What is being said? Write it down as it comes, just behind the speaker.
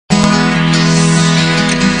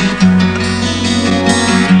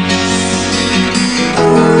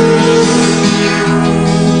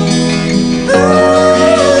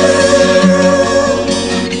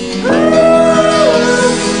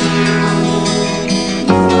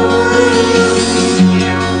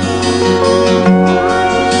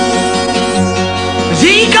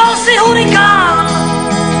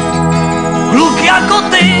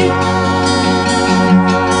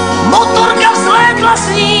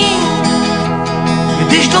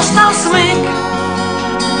když dostal smyk,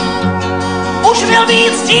 už měl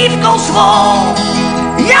být s dívkou svou,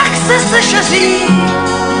 jak se sešeří.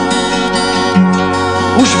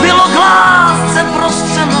 Už bylo k lásce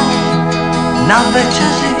prostřeno na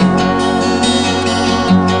večeři.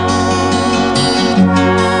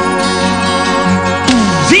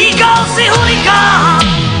 Říkal si hurikán,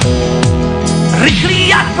 rychlý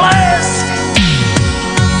jak blesk,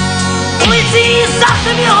 ulicí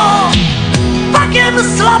zatmělo, pak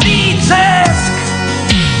jen slabý třesk.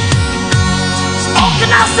 Z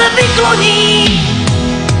okna se vykloní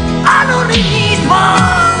anonymní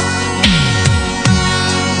tvář,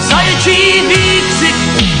 zaječí výkřik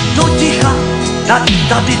do ticha,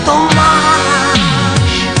 tady to máš.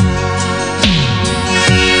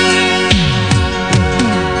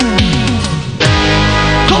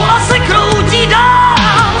 Kola se kroutí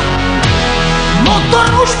dál,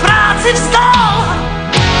 motor už práci vzdal,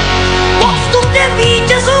 postupně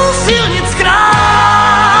vítězů silnic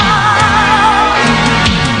král.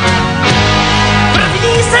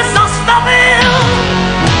 První se zastavil,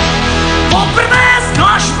 poprvé z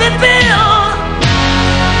dlažby byl,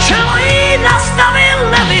 čelo jí nastavil,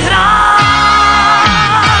 nevyhrál.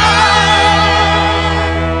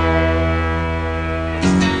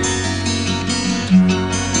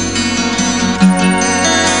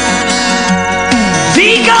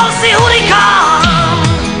 Říkal si hurikán,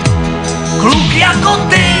 kluk jako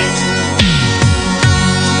ty,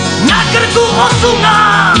 na krku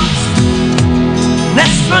 18,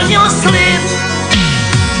 nesplnil slib,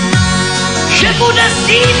 že bude s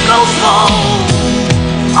dívkou svou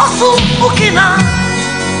 8 u kina.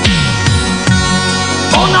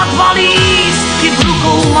 Ona 2 lístky v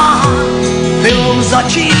rukou má, film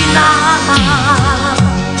začíná.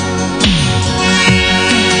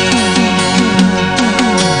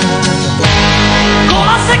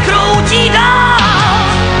 Kola se kroutí dál,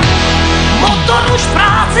 motor už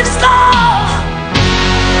práci vzdal,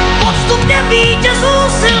 postupně vítězů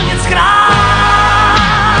silnic král.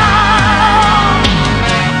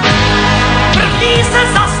 První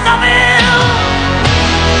se zastavil,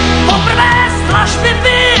 poprvé z dlažby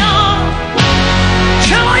byl,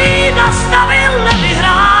 čelo jí nastavil,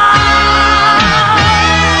 nevyhrál.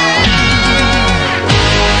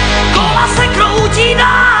 Kola se kroutí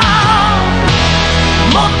dál,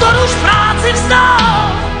 motor už práci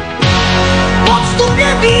vzdal,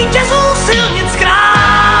 podstupně vítězů silnic král.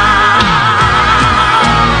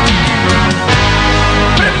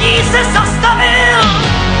 První se zastavil,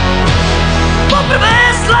 poprvé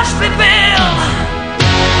z dlažby byl,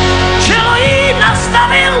 čelo jí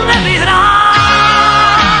nastavil, nevyhrál.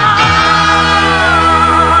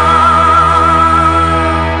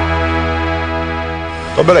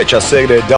 To byly časy, kdy